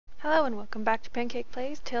Hello and welcome back to Pancake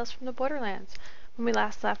Plays Tales from the Borderlands. When we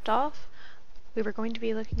last left off, we were going to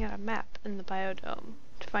be looking at a map in the biodome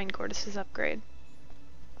to find Gortys's upgrade.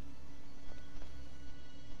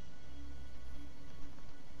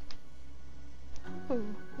 Ooh,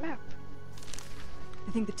 map.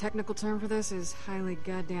 I think the technical term for this is highly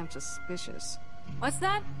goddamn suspicious. What's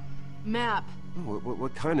that? Map.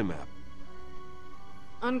 What kind of map?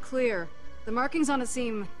 Unclear. The markings on it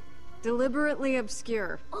seem deliberately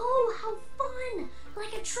obscure. Oh, how fun!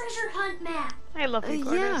 Like a treasure hunt map. I love you,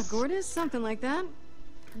 Gortys. Yeah, Gortys, something like that.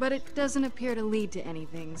 But it doesn't appear to lead to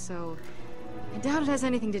anything, so I doubt it has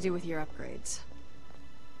anything to do with your upgrades.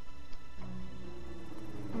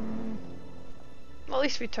 Well, at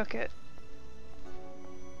least we took it.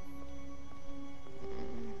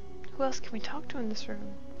 Who else can we talk to in this room?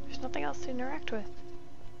 There's nothing else to interact with.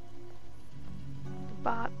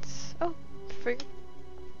 Bots. Oh, fruit.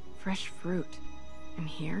 Fresh fruit. In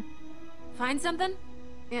here? Find something?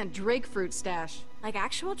 Yeah, drake fruit stash. Like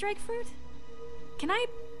actual drake fruit? Can I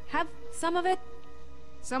have some of it?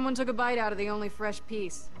 Someone took a bite out of the only fresh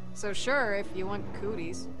piece. So sure, if you want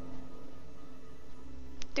cooties.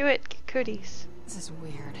 Do it, get cooties. This is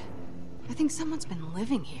weird. I think someone's been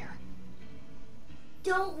living here.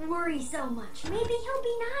 Don't worry so much. Maybe he'll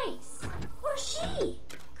be nice. Or she.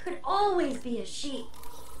 Could always be a she.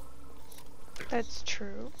 That's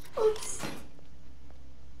true. Oops.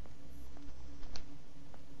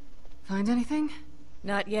 Find anything?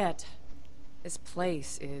 Not yet. This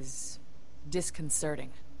place is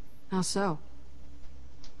disconcerting. How so?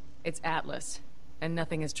 It's Atlas, and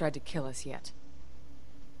nothing has tried to kill us yet.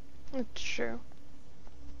 That's true.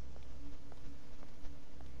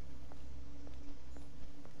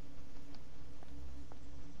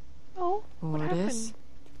 Oh, what happened?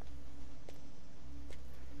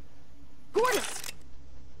 Gortys!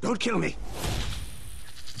 Don't kill me.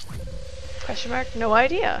 Question mark? No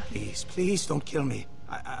idea. Please, please don't kill me.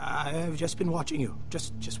 I've just been watching you.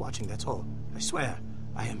 Just watching, that's all. I swear,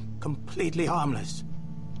 I am completely harmless.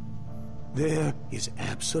 There is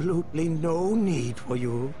absolutely no need for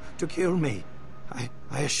you to kill me. I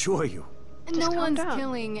assure you. And Just no calm one's down.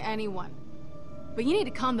 killing anyone. But you need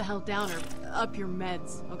to calm the hell down or up your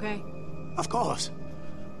meds, okay? Of course.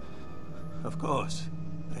 Of course.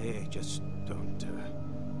 I just don't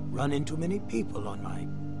run into many people on my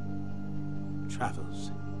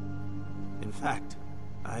travels. In fact,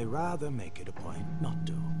 I rather make it a point not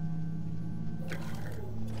to.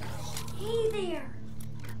 Hey there.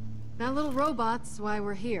 That little robot's why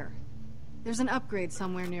we're here. There's an upgrade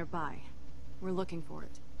somewhere nearby. We're looking for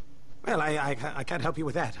it. Well, I can't help you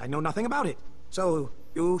with that. I know nothing about it. So,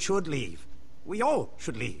 you should leave. We all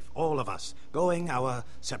should leave. All of us. Going our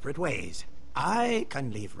separate ways. I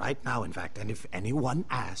can leave right now, in fact, and if anyone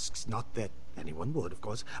asks, not that anyone would, of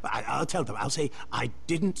course, I'll tell them. I'll say, I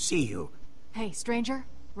didn't see you. Hey, stranger,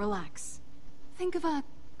 relax. Think of a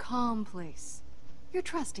calm place. Your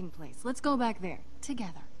trusting place. Let's go back there,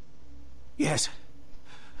 together. Yes.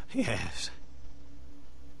 Yes.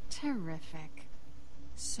 Terrific.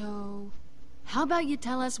 So, how about you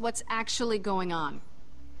tell us what's actually going on?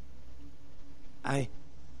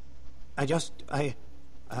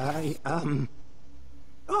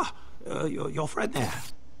 Your friend there.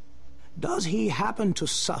 Does he happen to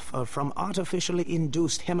suffer from artificially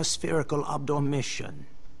induced hemispherical abdomination?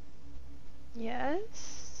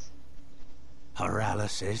 Yes.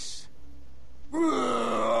 Paralysis?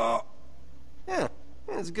 Yeah,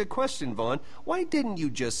 that's a good question, Vaughn. Why didn't you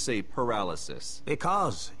just say paralysis?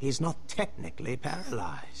 Because he's not technically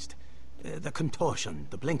paralyzed. The contortion,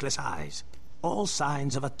 the blinkless eyes, all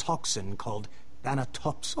signs of a toxin called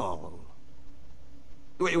thanatopsol.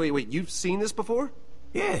 Wait, you've seen this before?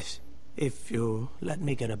 Yes, if you let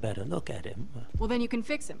me get a better look at him. Well, then you can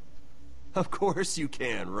fix him. Of course you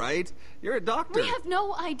can, right? You're a doctor. We have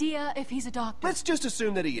no idea if he's a doctor. Let's just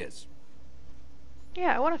assume that he is.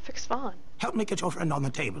 Yeah, I want to fix Vaughn. Help me get your friend on the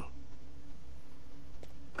table.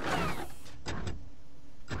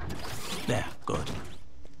 There, good.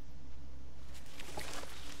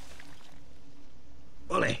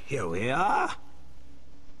 Bully, here we are.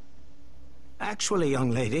 Actually,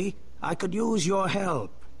 young lady, I could use your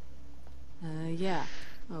help. Yeah.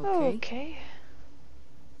 Okay. Okay.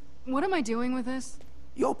 What am I doing with this?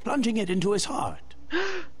 You're plunging it into his heart.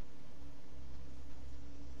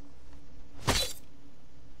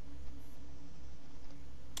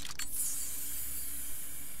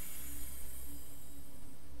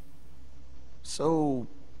 So,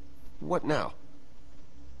 what now?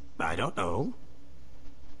 I don't know.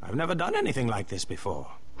 I've never done anything like this before.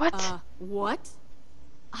 What? What?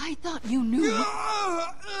 I thought you knew.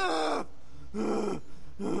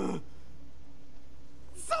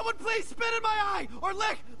 Someone please spit in my eye! Or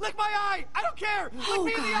lick my eye! I don't care! Lick Oh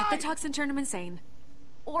me in the eye! god, the toxin turned him insane.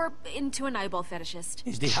 Or into an eyeball fetishist.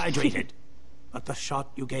 He's dehydrated. But the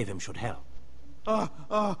shot you gave him should help.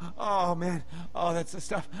 Oh, man. Oh, that's the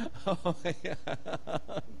stuff. Oh, yeah.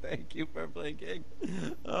 Thank you for blinking.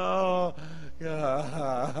 Oh,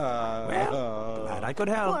 yeah. Well, glad I could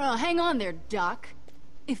help. Well, hang on there, Doc.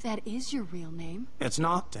 If that is your real name. It's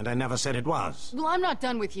not, and I never said it was. Well, I'm not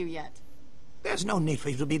done with you yet. There's no need for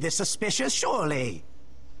you to be this suspicious, surely.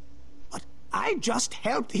 But I just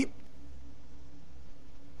helped him.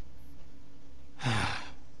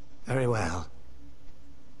 Very well.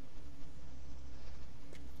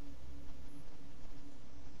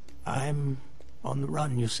 I'm on the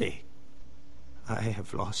run, you see. I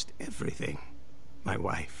have lost everything. My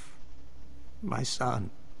wife, my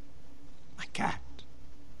son, my cat.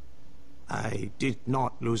 I did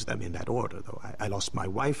not lose them in that order, though. I lost my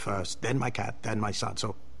wife first, then my cat, then my son.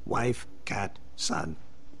 So, wife, cat, son.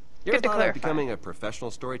 You ever Good to thought of clarify. becoming a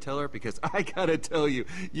professional storyteller? Because I gotta tell you,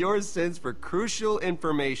 your sense for crucial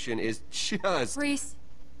information is just... Reese,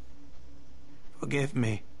 Forgive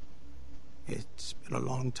me. It's been a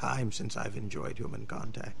long time since I've enjoyed human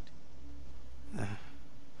contact.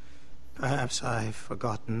 Perhaps I've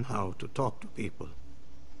forgotten how to talk to people.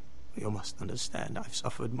 You must understand, I've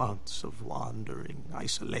suffered months of wandering,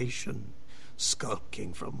 isolation,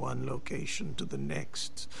 skulking from one location to the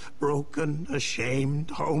next, broken,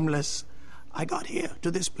 ashamed, homeless. I got here, to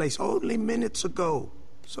this place, only minutes ago,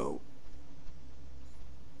 so...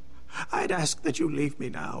 I'd ask that you leave me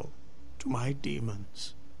now, to my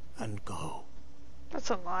demons, and go.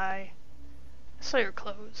 That's a lie. I saw your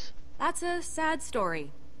clothes. that's a sad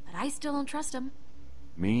story, but I still don't trust him.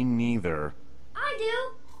 Me neither. I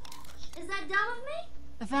do. Is that dumb of me?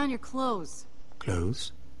 I found your clothes.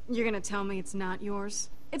 Clothes? You're gonna tell me it's not yours?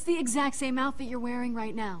 It's the exact same outfit you're wearing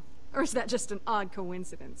right now. Or is that just an odd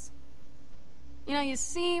coincidence? You know, you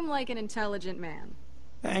seem like an intelligent man.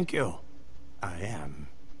 Thank you. I am.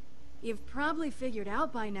 You've probably figured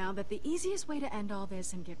out by now that the easiest way to end all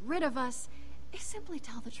this and get rid of us is simply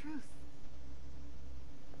tell the truth.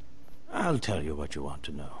 I'll tell you what you want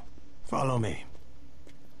to know. Follow me.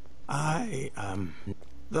 I am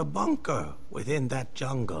the bunker within that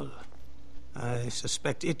jungle. I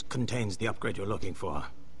suspect it contains the upgrade you're looking for.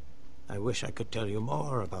 I wish I could tell you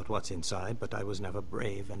more about what's inside, but I was never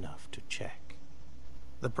brave enough to check.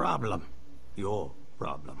 The problem, your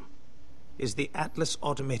problem, is the Atlas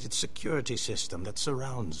automated security system that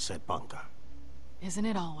surrounds said bunker. Isn't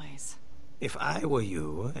it always? If I were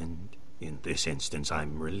you, and in this instance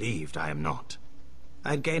I'm relieved I am not,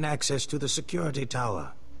 I'd gain access to the security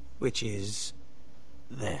tower, which is...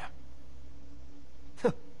 there.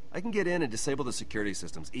 I can get in and disable the security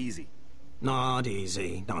systems, easy. Not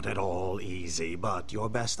easy, not at all easy, but your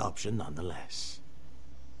best option nonetheless.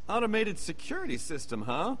 Automated security system,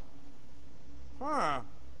 huh? Huh.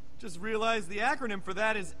 Just realized the acronym for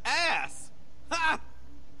that is ASS! Ha!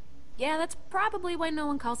 Yeah, that's probably why no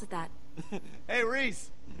one calls it that. Hey,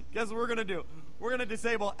 Reese, guess what we're gonna do? We're gonna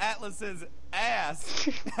disable Atlas's ass.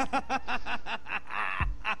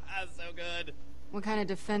 So good. What kind of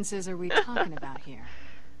defenses are we talking about here?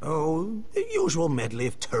 Oh, the usual medley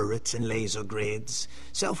of turrets and laser grids.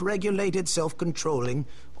 Self-regulated, self-controlling,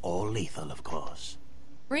 all lethal, of course.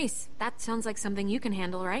 Reese, that sounds like something you can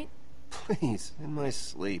handle, right? Please, in my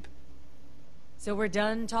sleep. So we're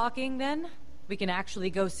done talking, then? We can actually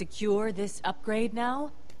go secure this upgrade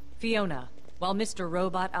now? Fiona, while Mr.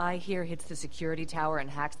 Robot Eye here hits the security tower and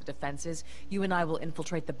hacks the defenses, you and I will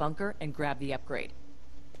infiltrate the bunker and grab the upgrade.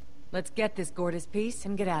 Let's get this gorgeous piece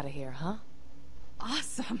and get out of here, huh?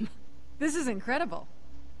 Awesome. This is incredible.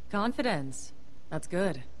 Confidence. That's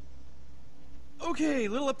good. Okay,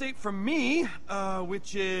 little update from me,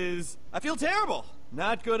 which is... I feel terrible.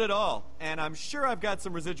 Not good at all. And I'm sure I've got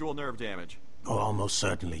some residual nerve damage. Oh, almost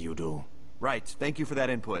certainly you do. Right, thank you for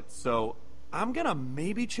that input. So, I'm gonna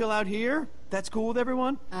maybe chill out here. That's cool with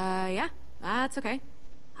everyone? Yeah, that's okay.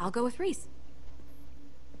 I'll go with Reese.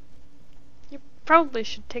 You probably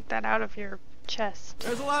should take that out of your chest.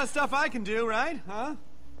 There's a lot of stuff I can do, right? Huh?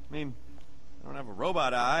 I mean, I don't have a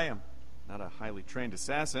robot eye. I'm not a highly trained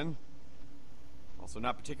assassin. Also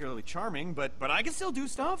not particularly charming, but I can still do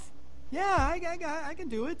stuff. Yeah, I can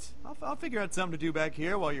do it. I'll figure out something to do back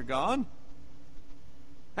here while you're gone.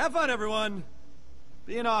 Have fun, everyone.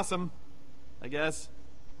 Being awesome, I guess.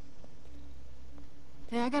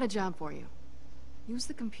 Hey, I got a job for you. Use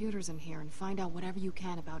the computers in here and find out whatever you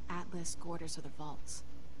can about Atlas, Gortys, or the vaults.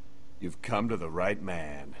 You've come to the right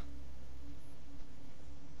man.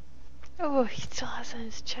 Oh, he still has it on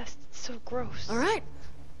his chest. It's so gross. All right.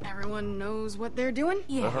 Everyone Everyone knows what they're doing?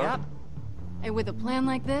 Yeah. Yep. And with a plan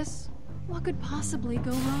like this, what could possibly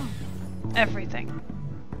go wrong? Everything.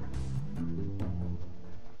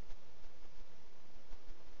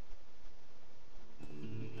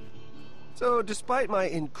 So, despite my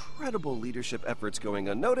incredible leadership efforts going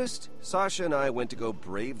unnoticed, Sasha and I went to go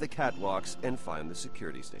brave the catwalks and find the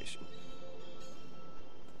security station.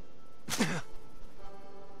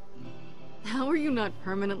 How are you not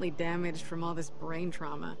permanently damaged from all this brain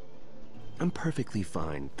trauma? I'm perfectly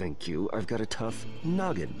fine, thank you. I've got a tough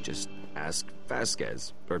noggin. Just ask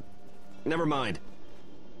Vasquez. Or, never mind.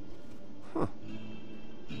 Huh.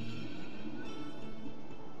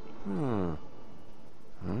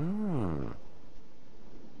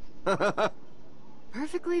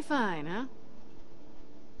 Perfectly fine, huh?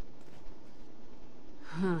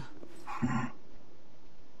 Huh.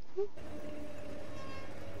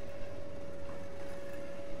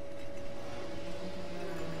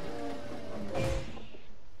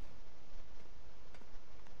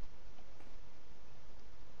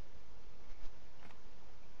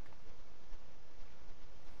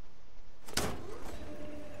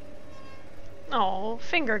 Oh,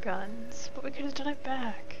 finger guns. But we could have done it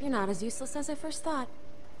back. You're not as useless as I first thought.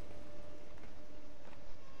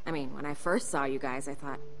 I mean, when I first saw you guys, I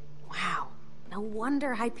thought, wow, no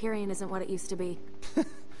wonder Hyperion isn't what it used to be.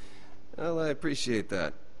 Well, I appreciate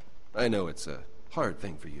that. I know it's a hard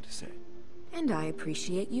thing for you to say. And I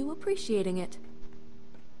appreciate you appreciating it.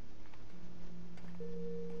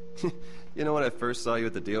 You know, when I first saw you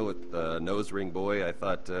at the deal with Nose Ring Boy, I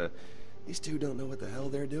thought, these two don't know what the hell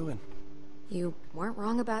they're doing. You weren't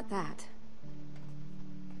wrong about that.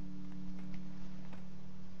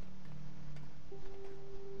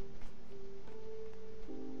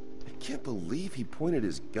 I can't believe he pointed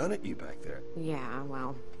his gun at you back there. Yeah,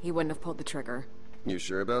 well, he wouldn't have pulled the trigger. You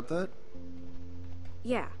sure about that?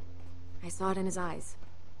 Yeah, I saw it in his eyes.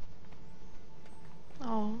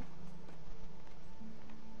 Oh.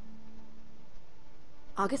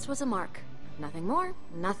 August was a mark. Nothing more,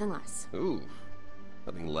 nothing less. Ooh,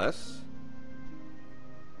 nothing less?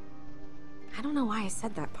 I don't know why I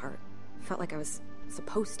said that part. Felt like I was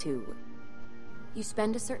supposed to. You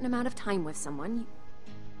spend a certain amount of time with someone,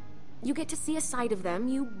 you get to see a side of them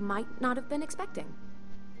you might not have been expecting.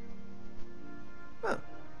 Huh,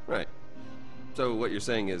 right. So what you're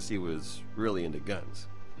saying is he was really into guns?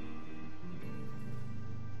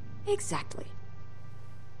 Exactly.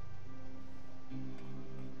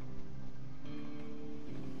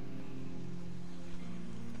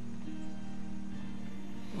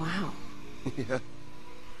 Wow. Yeah.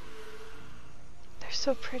 They're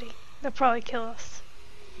so pretty. They'll probably kill us.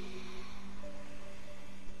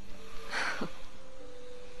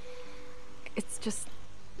 It's just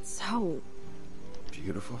so...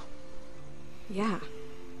 Beautiful. Yeah.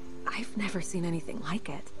 I've never seen anything like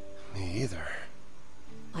it. Me either.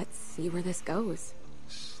 Let's see where this goes.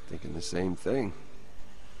 Just thinking the same thing.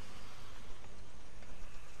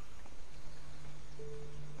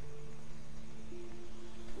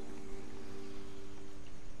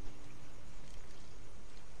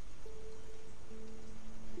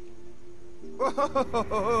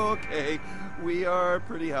 Whoa, okay, we are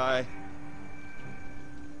pretty high.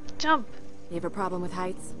 Jump! You have a problem with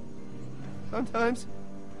heights? Sometimes.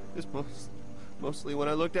 Just mostly when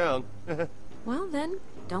I look down. Well then,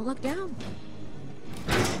 don't look down.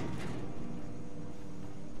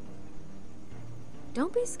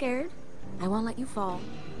 Don't be scared. I won't let you fall.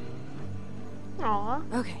 Aw.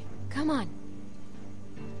 Okay, come on.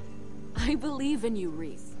 I believe in you,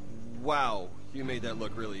 Reese. Wow, you made that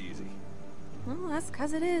look really easy. Well, that's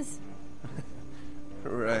 'cause it is.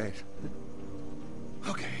 Right.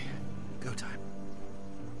 Okay, go time.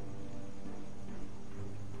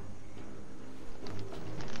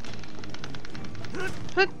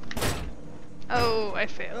 Oh, I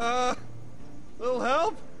failed. Little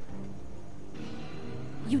help?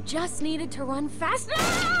 You just needed to run faster!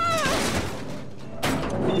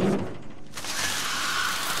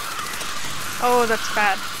 Oh, that's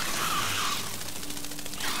bad.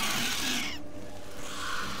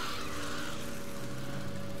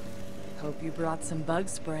 Hope you brought some bug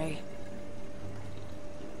spray.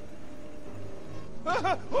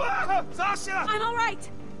 Sasha! I'm all right.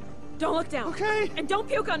 Don't look down. Okay. And don't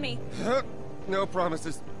puke on me. No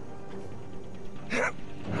promises.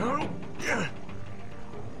 All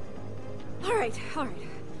right, all right.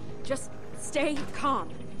 Just stay calm.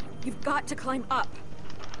 You've got to climb up.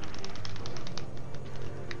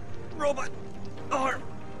 Robot arm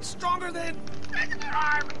stronger than regular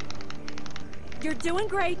arm. You're doing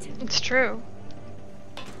great. It's true.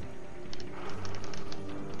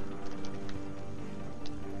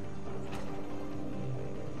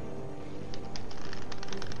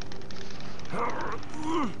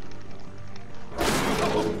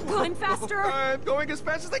 Climb faster! I'm going as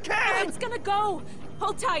fast as I can! It's gonna go!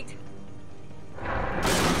 Hold tight!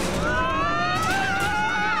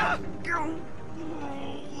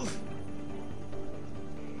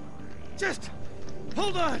 Just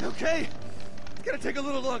hold on, okay? It's gonna take a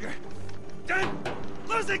little longer. I'm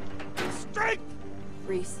losing strength!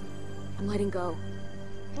 Reese, I'm letting go.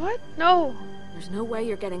 What? No. There's no way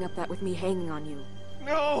you're getting up that with me hanging on you.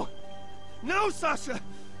 No! No, Sasha!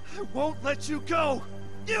 I won't let you go!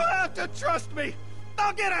 You have to trust me!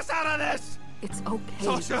 I'll get us out of this! It's okay,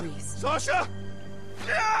 Sasha! Reese. Sasha!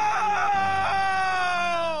 No!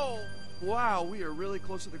 Wow, we are really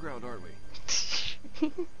close to the ground, aren't we?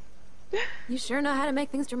 You sure know how to make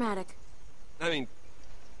things dramatic. I mean,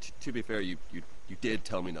 to be fair, you did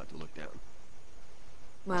tell me not to look down.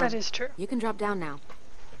 Well, That is true. you can drop down now.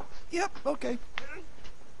 Yep, okay.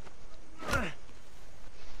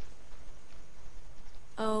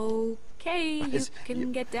 Okay, you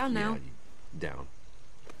can get down now. Down.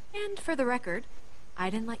 And for the record, I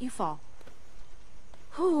didn't let you fall.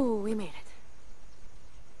 Whew, we made it.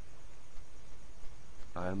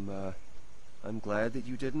 I'm glad that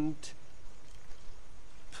you didn't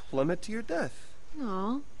plummet to your death.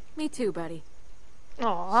 Aw, me too, buddy.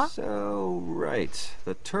 Aw. So, right.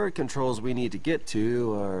 The turret controls we need to get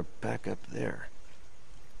to are back up there.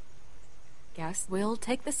 Guess we'll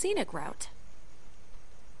take the scenic route.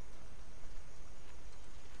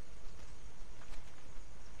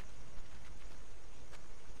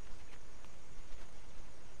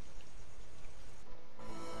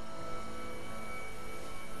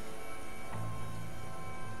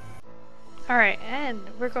 Alright, and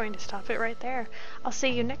we're going to stop it right there. I'll see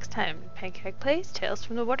you next time in Pancake Plays Tales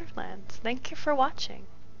from the Borderlands. Thank you for watching.